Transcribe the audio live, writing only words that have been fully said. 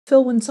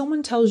Phil, when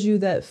someone tells you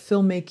that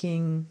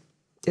filmmaking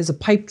is a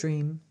pipe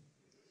dream,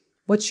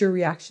 what's your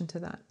reaction to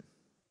that?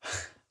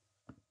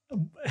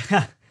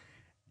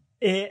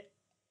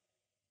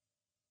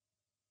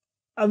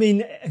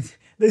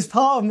 There's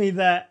part of me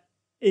that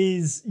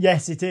is,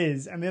 yes, it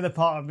is. And the other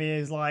part of me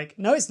is like,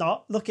 no, it's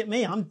not. Look at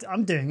me. I'm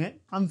doing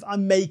it.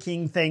 I'm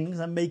making things.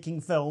 I'm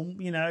making film,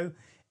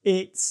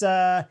 It's,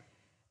 I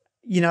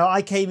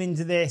came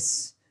into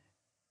this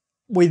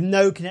with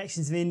no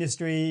connection to the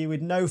industry,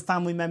 with no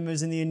family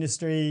members in the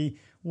industry,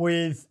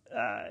 I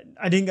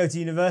didn't go to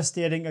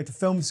university. I didn't go to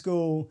film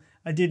school.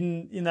 I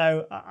didn't,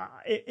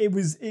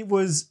 it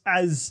was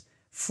as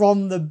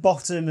from the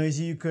bottom as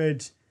you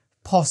could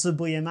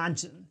possibly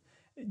imagine.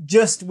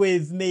 Just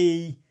with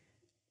me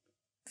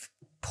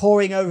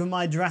poring over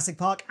my Jurassic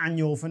Park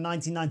annual for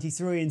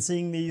 1993 and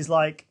seeing these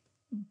like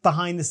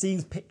behind the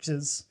scenes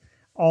pictures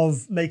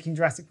of making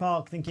Jurassic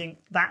Park, thinking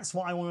that's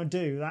what I want to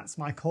do. That's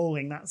my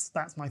calling. That's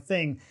my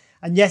thing.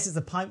 And yes, it's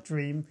a pipe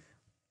dream,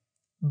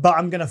 but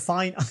I'm going to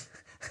find,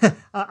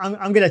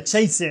 I'm going to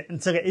chase it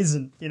until it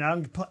isn't, I'm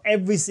going to put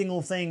every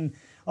single thing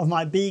of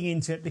my being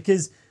into it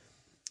because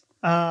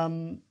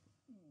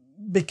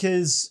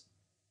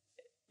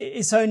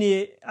it's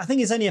only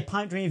a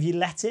pipe dream if you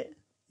let it,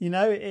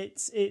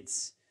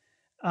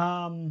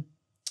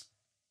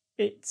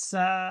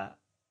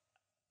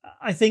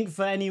 I think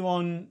for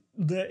anyone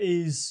that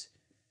is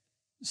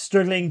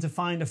struggling to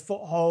find a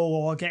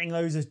foothold or getting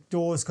loads of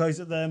doors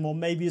closed at them, or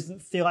maybe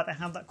doesn't feel like they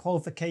have that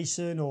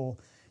qualification or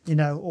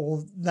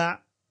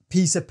that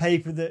piece of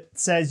paper that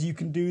says you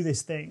can do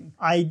this thing.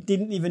 I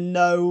didn't even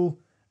know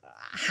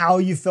how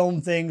you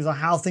film things or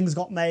how things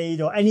got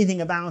made or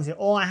anything about it.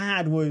 All I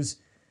had was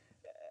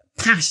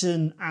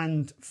passion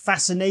and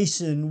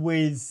fascination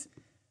with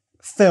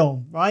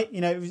film, right?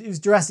 It was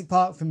Jurassic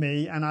Park for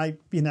me, and I,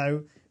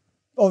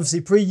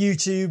 obviously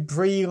pre-YouTube,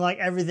 like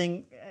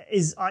everything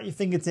is at your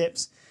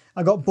fingertips.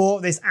 I got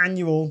bought this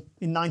annual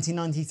in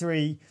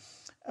 1993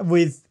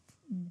 with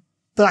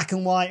black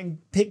and white and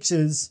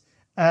pictures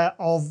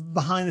of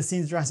behind the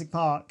scenes Jurassic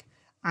Park,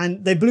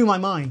 and they blew my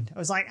mind. I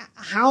was like,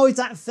 how is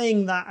that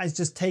thing that has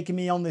just taken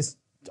me on this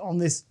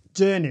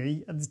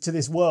journey to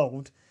this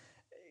world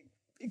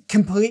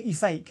completely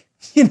fake?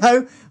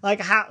 Who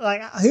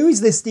is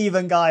this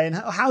Stephen guy, and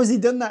how has he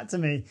done that to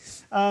me?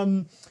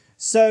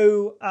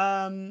 So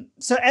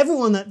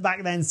everyone that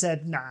back then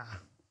said, nah,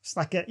 it's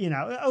like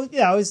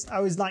I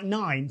was like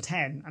 9,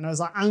 10, and I was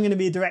like, I'm going to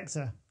be a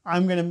director.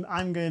 I'm going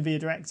to be a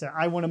director.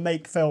 I want to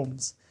make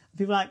films. And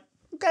people are like,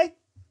 okay,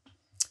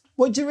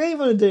 what do you really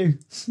want to do?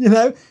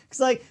 Because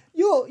like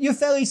you're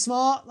fairly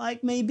smart.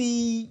 Like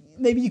maybe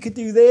you could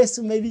do this,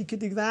 and maybe you could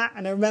do that.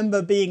 And I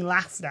remember being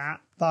laughed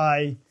at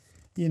by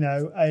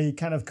a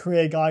kind of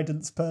career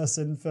guidance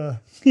person for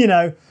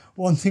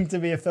wanting to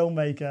be a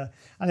filmmaker.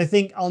 And I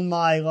think on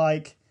my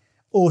like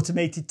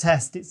automated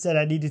test, it said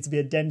I needed to be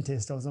a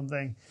dentist or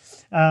something.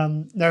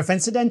 No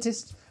offense to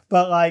dentists,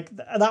 but like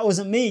that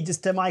wasn't me.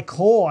 Just to my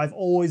core, I've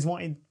always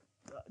wanted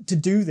to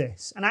do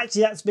this. And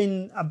actually that's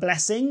been a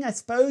blessing, I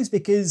suppose,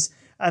 because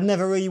I've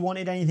never really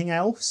wanted anything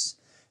else.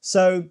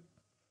 So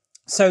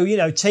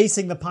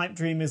chasing the pipe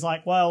dream is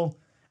like, well,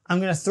 I'm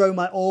going to throw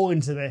my all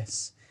into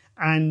this.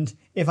 And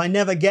if I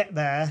never get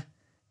there,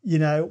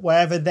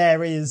 wherever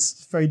there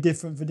is very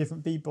different for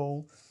different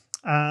people,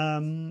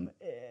 I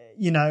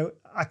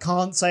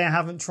can't say I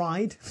haven't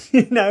tried.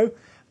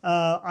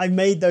 I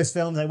made those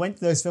films. I went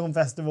to those film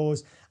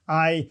festivals.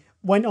 I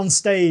went on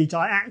stage.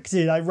 I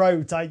acted. I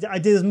wrote. I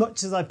did as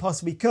much as I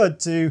possibly could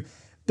to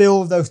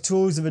build those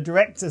tools of a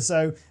director.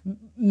 So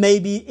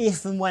maybe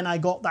if and when I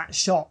got that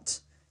shot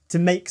to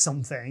make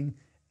something,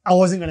 I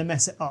wasn't going to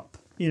mess it up,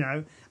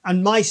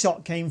 And my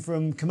shot came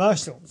from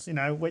commercials,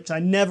 which I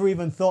never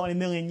even thought in a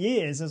million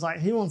years. I was like,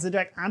 who wants to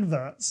direct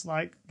adverts?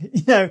 Like,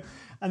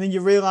 and then you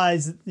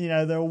realize,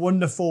 they're a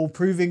wonderful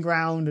proving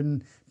ground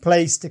and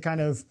place to kind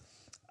of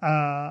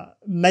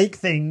make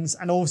things,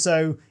 and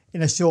also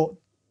in a short,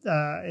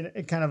 in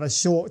a kind of a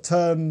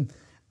short-term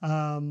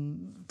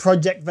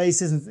project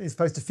basis, and it's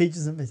supposed to feature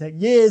something take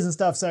years and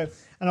stuff. So,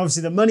 and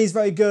obviously the money's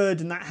very good,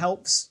 and that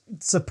helps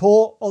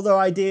support other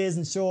ideas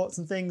and shorts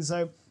and things.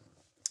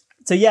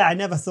 So yeah, I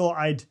never thought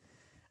I'd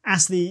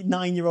ask the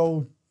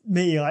 9-year-old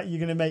me, like, you're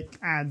going to make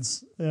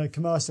ads,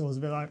 commercials, a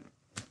bit like,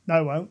 no,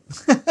 I won't.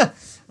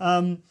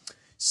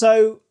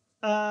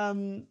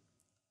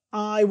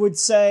 I would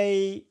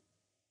say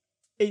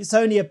it's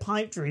only a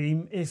pipe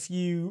dream if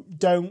you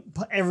don't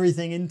put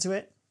everything into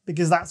it,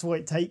 because that's what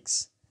it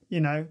takes,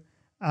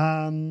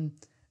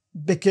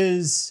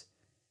 because,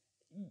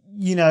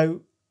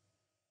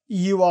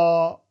 you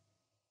are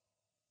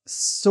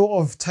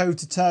sort of toe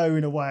to toe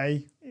in a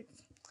way,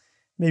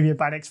 maybe a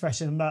bad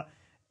expression, but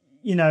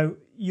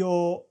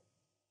you're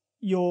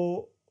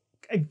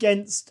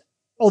against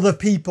other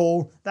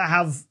people that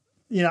have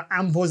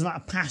ample amount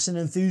of passion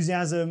and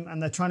enthusiasm,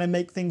 and they're trying to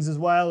make things as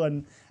well,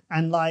 and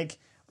like,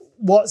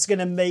 what's going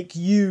to make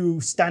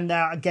you stand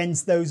out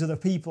against those other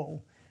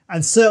people?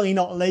 And certainly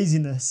not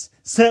laziness,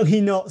 certainly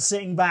not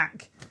sitting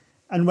back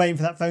and waiting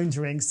for that phone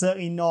to ring.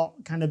 Certainly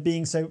not kind of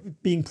being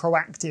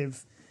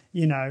proactive.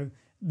 You know,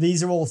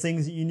 these are all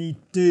things that you need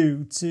to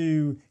do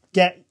to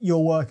get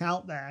your work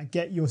out there,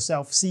 get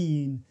yourself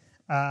seen,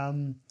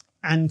 and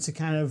to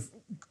kind of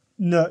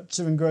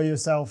nurture and grow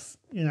yourself,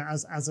 you know,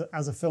 as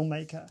a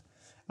filmmaker.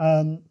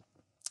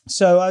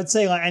 So I'd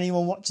say, like,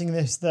 anyone watching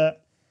this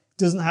that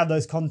doesn't have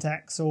those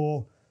contacts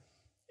or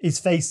is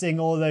facing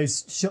all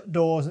those shut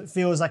doors, it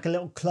feels like a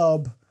little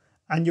club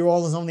and you're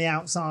always on the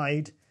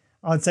outside.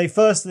 I'd say,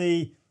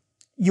 firstly,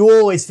 you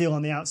always feel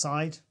on the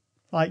outside.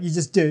 Like, you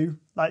just do.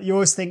 Like, you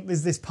always think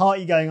there's this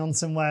party going on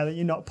somewhere that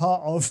you're not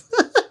part of.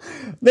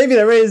 Maybe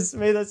there is.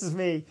 Maybe that's just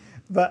me.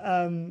 But,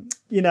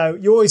 you know,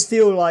 you always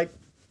feel like,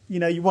 you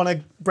know, you want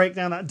to break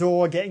down that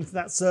door, get into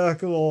that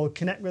circle or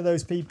connect with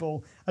those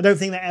people. I don't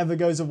think that ever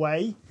goes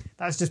away.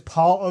 That's just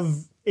part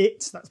of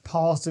it. That's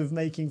part of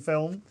making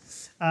film.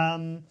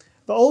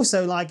 But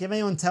also, like, if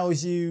anyone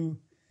tells you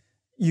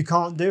you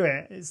can't do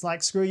it, it's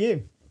like, screw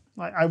you.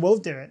 Like, I will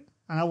do it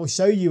and I will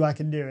show you I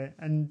can do it.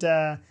 And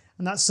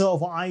that's sort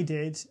of what I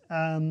did.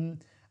 And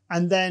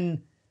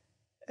then,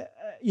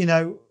 you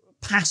know,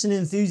 passion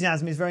and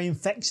enthusiasm is very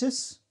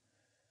infectious.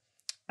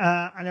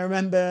 And I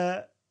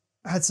remember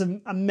I had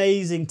some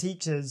amazing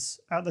teachers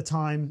at the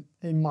time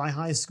in my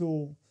high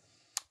school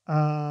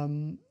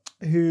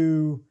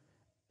who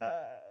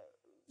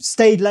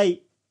stayed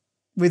late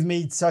with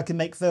me so I could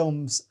make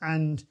films.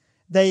 And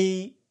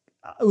they,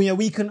 you know,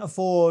 I couldn't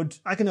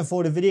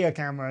afford a video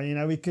camera. You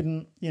know, we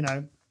couldn't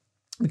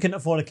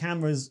afford a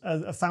camera as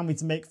a family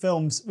to make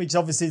films, which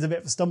obviously is a bit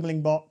of a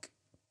stumbling block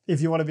if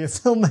you want to be a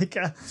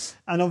filmmaker.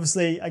 And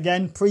obviously,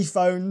 again,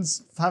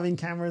 pre-phones, having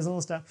cameras and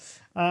all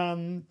stuff.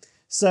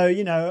 So,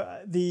 you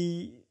know,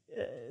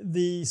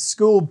 the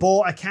school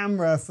bought a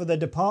camera for the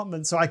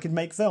department so I could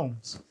make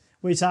films,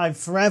 which I've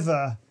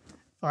forever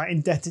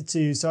indebted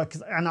to. So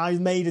I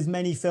made as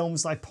many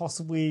films as I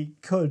possibly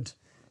could.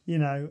 You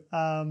know,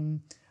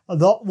 a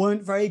lot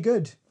weren't very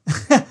good,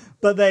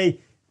 but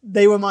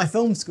they were my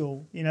film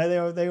school. You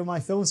know, they were my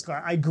film school.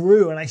 I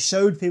grew and I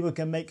showed people who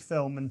can make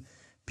film, and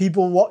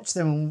people watched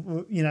them,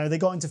 and, you know, they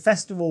got into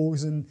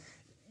festivals, and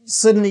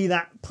suddenly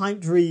that pipe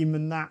dream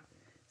and that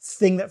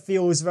thing that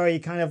feels very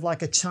kind of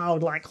like a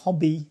childlike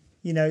hobby,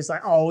 you know, it's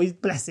like, oh,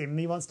 bless him,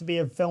 he wants to be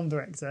a film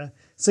director.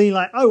 So you're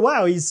like, oh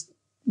wow, he's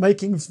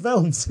making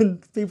films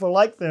and people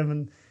like them,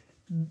 and,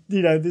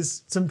 you know,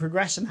 there's some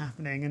progression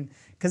happening. And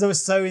because I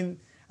was I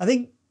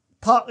think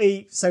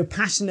partly so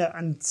passionate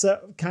and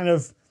so kind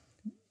of,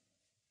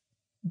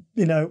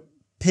 you know,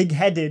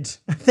 pig-headed,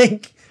 I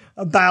think,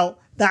 about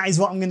that is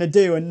what I'm going to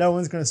do and no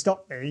one's going to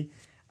stop me.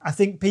 I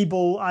think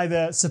people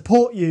either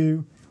support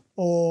you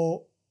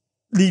or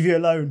leave you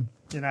alone,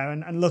 you know,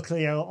 and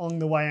luckily along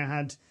the way I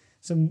had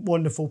some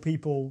wonderful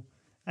people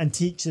and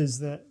teachers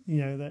that,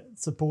 you know, that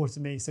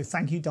supported me. So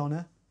thank you,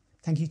 Donna.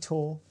 Thank you,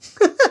 Tor.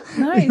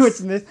 Nice.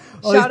 Watching this.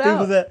 All Shout these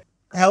people out. that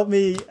helped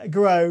me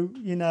grow,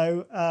 you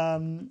know,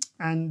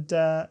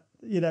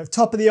 you know,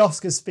 top of the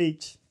Oscar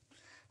speech.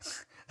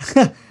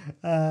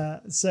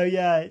 So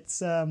yeah,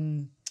 it's,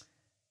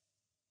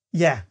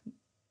 yeah.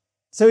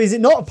 So is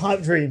it not a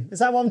pipe dream? Is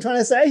that what I'm trying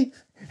to say?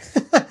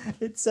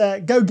 It's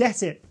go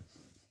get it.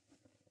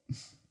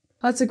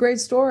 That's a great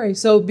story.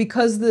 So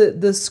because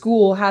the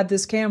school had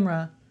this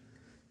camera,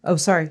 oh,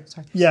 sorry.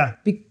 Yeah.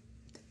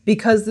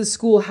 Because the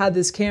school had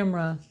this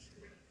camera,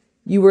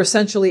 you were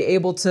essentially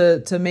able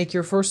to make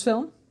your first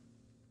film?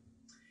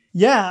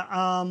 Yeah.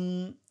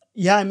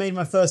 I made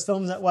my first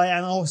films that way.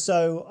 And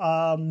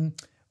also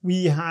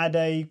we had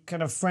a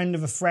kind of friend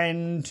of a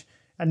friend,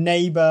 a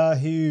neighbor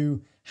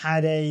who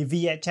had a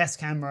VHS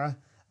camera.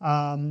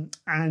 And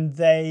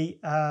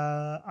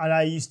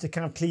I used to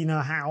kind of clean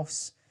her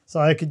house so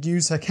I could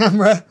use her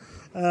camera.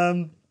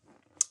 And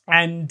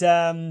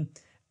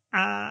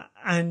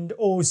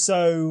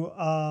also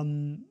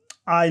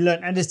I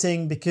learned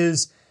editing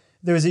because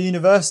there was a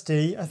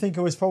university. I think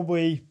I was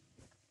probably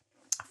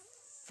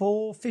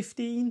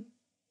 14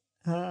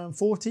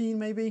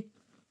 maybe.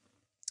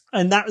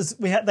 And that was,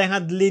 they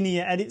had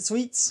linear edit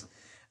suites,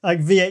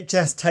 like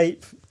VHS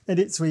tape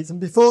edit suites.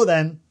 And before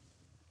then,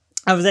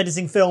 I was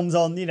editing films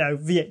on, you know,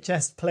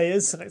 VHS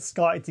players, so it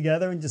started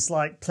together and just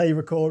like play,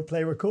 record,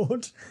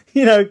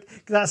 you know, 'cause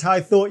that's how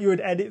I thought you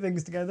would edit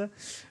things together.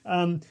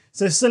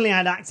 So suddenly I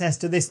had access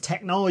to this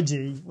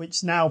technology,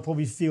 which now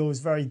probably feels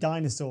is very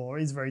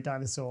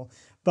dinosaur.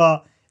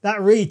 But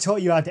that really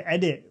taught you how to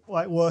edit,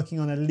 like working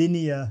on a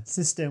linear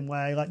system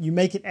where like you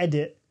make an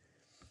edit,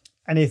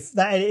 and if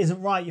that edit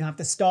isn't right, you have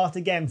to start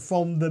again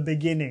from the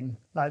beginning.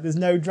 Like there's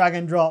no drag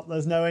and drop,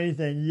 there's no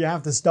anything. You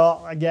have to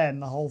start again,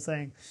 the whole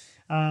thing.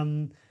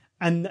 And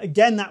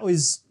again, that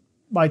was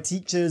my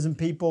teachers and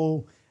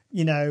people,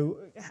 you know,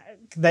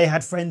 they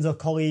had friends or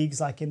colleagues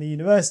like in the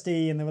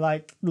university, and they were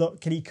like, look,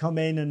 can he come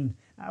in and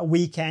at a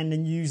weekend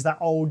and use that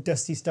old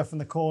dusty stuff in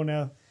the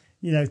corner,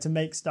 you know, to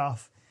make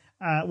stuff,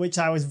 which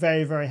I was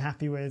very, very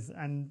happy with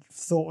and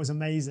thought was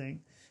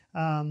amazing.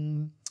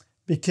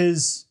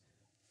 Because,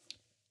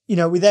 you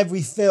know, with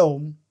every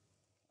film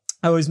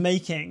I was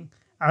making,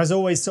 I was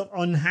always sort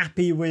of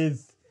unhappy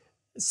with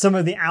some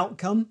of the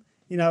outcome.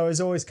 You know, I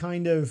was always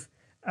kind of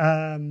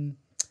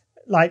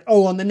like,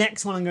 oh, on the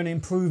next one I'm going to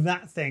improve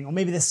that thing, or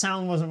maybe the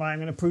sound wasn't right, I'm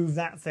going to improve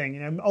that thing. You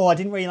know, oh, I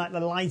didn't really like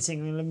the lighting,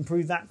 I'm going to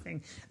improve that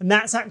thing. And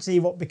that's actually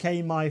what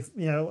became my,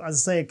 you know,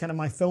 as I say, kind of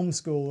my film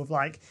school of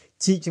like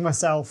teaching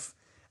myself,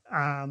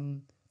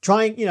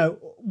 trying, you know,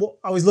 what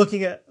I was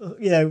looking at,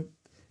 you know,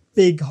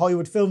 big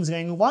Hollywood films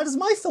going, why does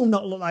my film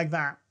not look like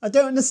that? I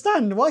don't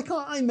understand. Why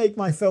can't I make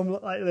my film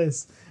look like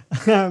this?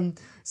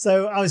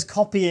 So I was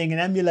copying and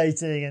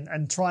emulating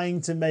and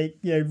trying to make,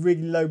 you know,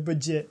 really low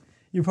budget,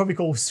 you probably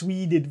call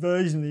Sweded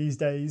version these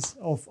days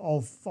of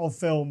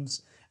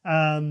films.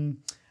 You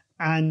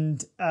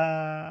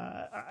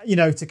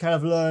know, to kind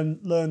of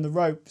learn the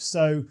ropes.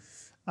 So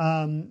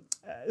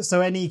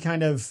any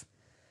kind of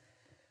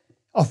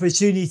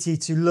opportunity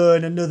to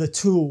learn another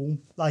tool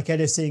like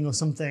editing or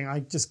something,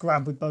 I just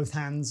grabbed with both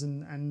hands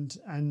and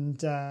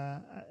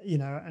you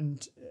know,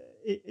 and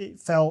it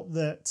felt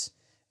that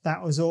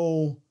was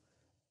all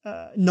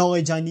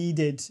knowledge I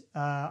needed,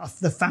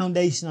 the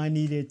foundation I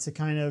needed to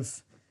kind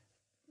of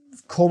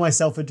call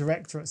myself a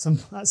director at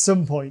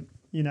some point,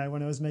 you know,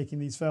 when I was making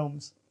these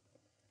films.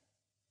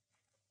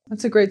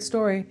 That's a great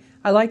story.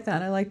 I like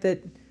that.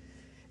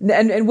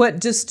 And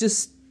what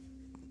just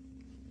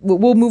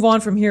we'll move on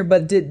from here,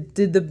 but did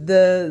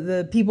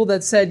the people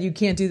that said you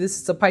can't do this,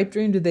 it's a pipe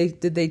dream, did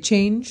they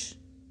change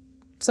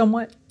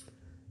somewhat?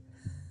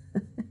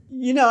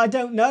 You know, I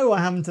don't know what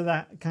happened to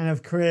that kind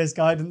of careers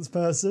guidance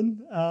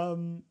person.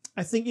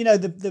 I think, you know,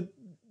 the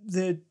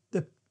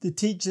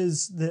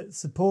teachers that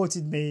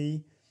supported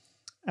me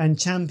and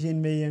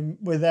championed me and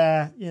were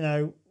there, you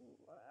know,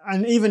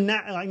 and even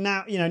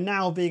now, you know,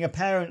 now being a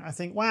parent, I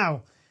think,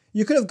 wow,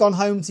 you could have gone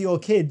home to your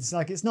kids.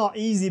 Like, it's not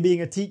easy being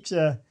a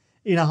teacher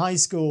in a high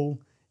school,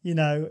 you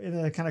know, in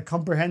a kind of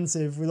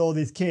comprehensive with all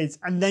these kids,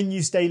 and then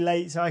you stay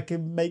late so I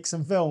can make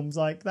some films.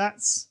 Like,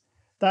 that's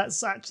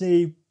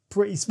actually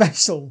pretty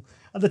special.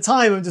 At the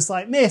time, I'm just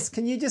like, miss,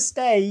 can you just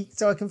stay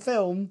so I can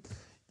film?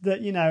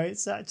 That, you know,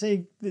 it's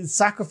actually the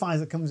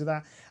sacrifice that comes with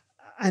that.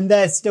 And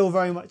I'm still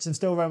very much in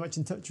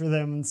touch with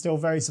them and still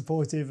very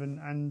supportive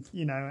and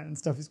you know, and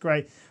stuff is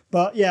great.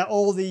 But yeah,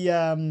 all the,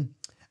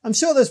 I'm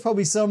sure there's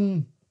probably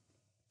some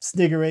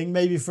sniggering,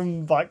 maybe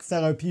from like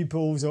fellow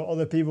pupils or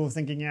other people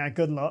thinking, yeah,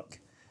 good luck.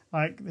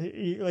 Like,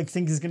 he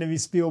think he's going to be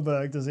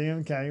Spielberg, does he?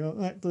 Okay,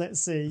 well, let's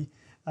see.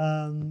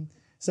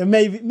 So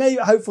maybe,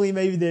 hopefully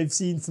they've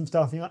seen some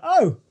stuff and you're like,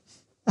 oh,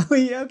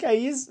 okay,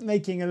 he's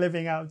making a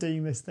living out of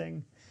doing this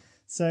thing.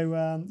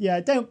 So yeah,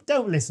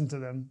 don't listen to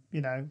them,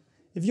 you know.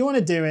 If you want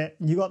to do it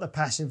and you got the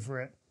passion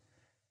for it,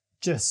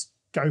 just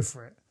go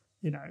for it,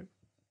 you know.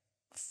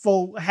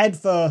 Full head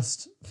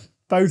first,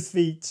 both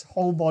feet,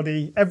 whole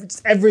body,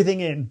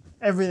 everything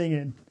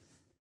in.